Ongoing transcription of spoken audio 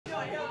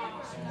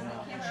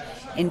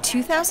In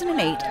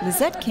 2008,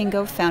 Lizette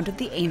Kingo founded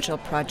the Angel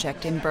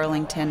Project in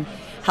Burlington,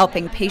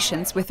 helping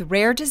patients with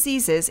rare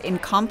diseases in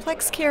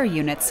complex care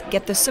units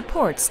get the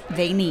supports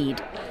they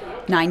need.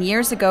 9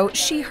 years ago,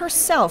 she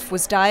herself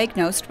was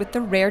diagnosed with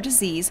the rare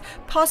disease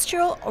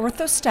postural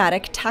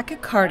orthostatic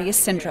tachycardia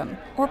syndrome,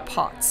 or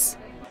POTS.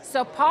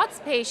 So POTS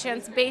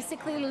patients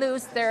basically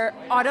lose their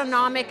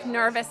autonomic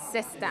nervous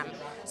system.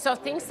 So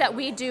things that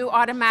we do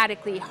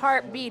automatically,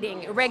 heart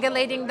beating,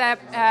 regulating the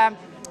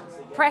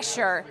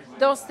pressure,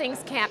 those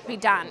things can't be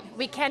done.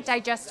 We can't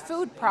digest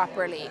food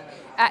properly.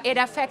 It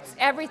affects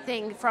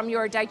everything from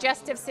your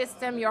digestive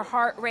system, your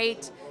heart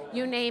rate,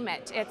 you name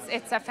it,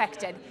 it's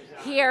affected.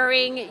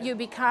 Hearing, it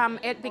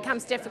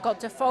becomes difficult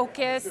to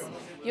focus,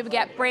 you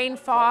get brain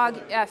fog,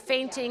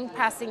 fainting,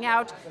 passing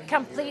out,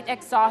 complete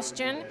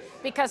exhaustion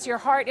because your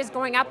heart is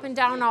going up and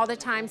down all the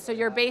time, so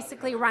you're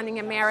basically running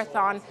a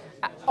marathon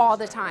all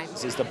the time.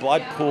 As the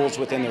blood pools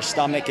within their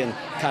stomach and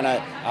kind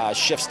of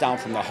shifts down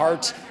from the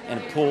heart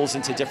and pools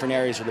into different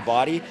areas of the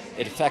body,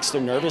 it affects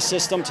their nervous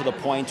system to the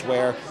point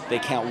where they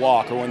can't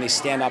walk, or when they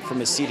stand up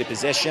from a seated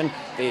position,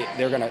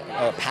 they're going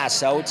to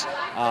pass out.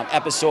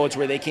 Episodes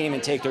where they can't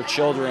even take their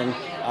children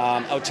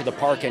out to the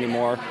park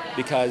anymore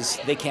because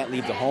they can't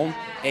leave the home,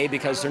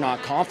 because they're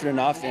not confident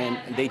enough and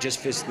they just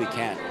physically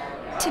can't.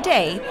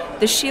 Today,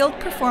 the Shield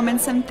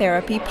Performance and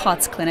Therapy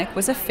POTS Clinic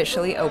was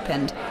officially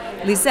opened.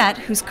 Lisette,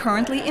 who's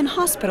currently in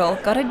hospital,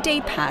 got a day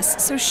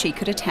pass so she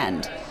could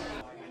attend.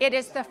 It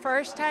is the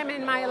first time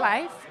in my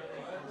life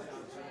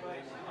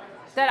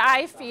that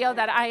I feel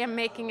that I am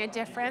making a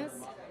difference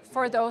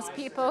for those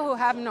people who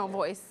have no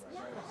voice.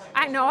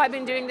 I know I've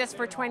been doing this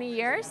for 20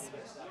 years.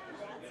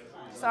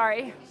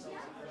 Sorry.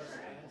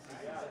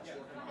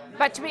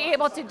 But to be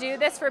able to do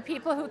this for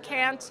people who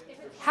can't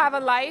have a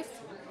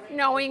life,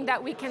 knowing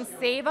that we can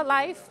save a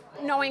life,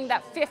 knowing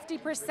that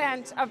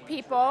 50% of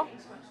people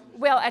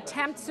will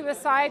attempt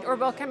suicide or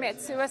will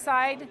commit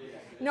suicide,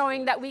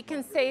 knowing that we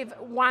can save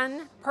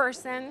one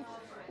person,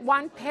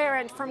 one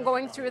parent from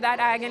going through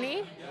that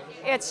agony,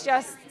 it's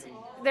just,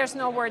 there's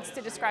no words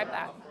to describe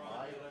that.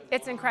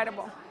 It's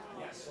incredible.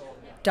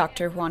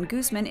 Dr. Juan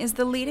Guzman is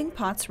the leading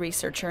POTS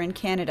researcher in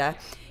Canada.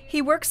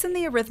 He works in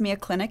the arrhythmia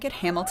clinic at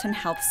Hamilton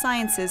Health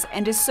Sciences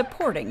and is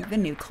supporting the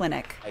new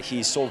clinic.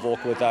 He's so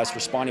vocal with us,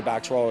 responding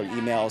back to all our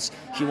emails.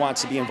 He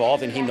wants to be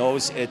involved and he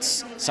knows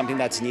it's something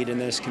that's needed in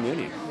this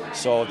community.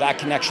 So that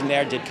connection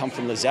there did come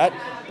from Lizette,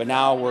 but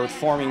now we're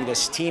forming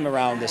this team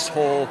around this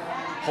whole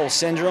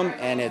syndrome,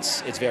 and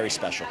it's very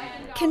special.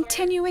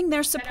 Continuing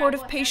their support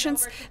of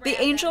patients,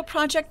 the Angel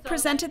Project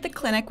presented the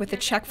clinic with a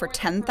check for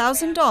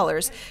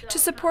 $10,000 to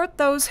support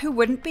those who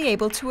wouldn't be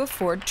able to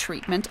afford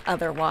treatment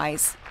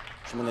otherwise.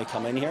 When they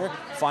come in here,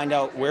 find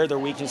out where their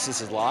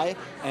weaknesses lie,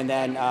 and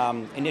then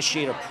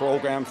initiate a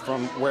program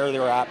from where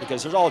they're at,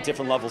 because there's all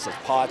different levels of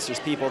POTS. There's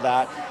people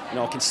that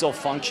can still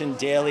function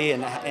daily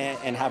and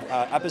have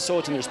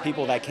episodes, and there's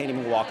people that can't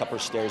even walk up our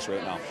stairs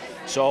right now.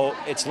 So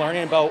it's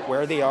learning about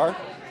where they are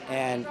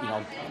and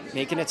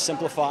making it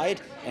simplified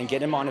and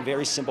getting them on a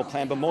very simple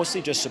plan, but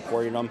mostly just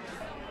supporting them.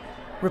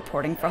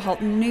 Reporting for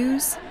Halton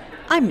News,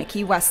 I'm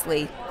Nikki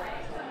Wesley.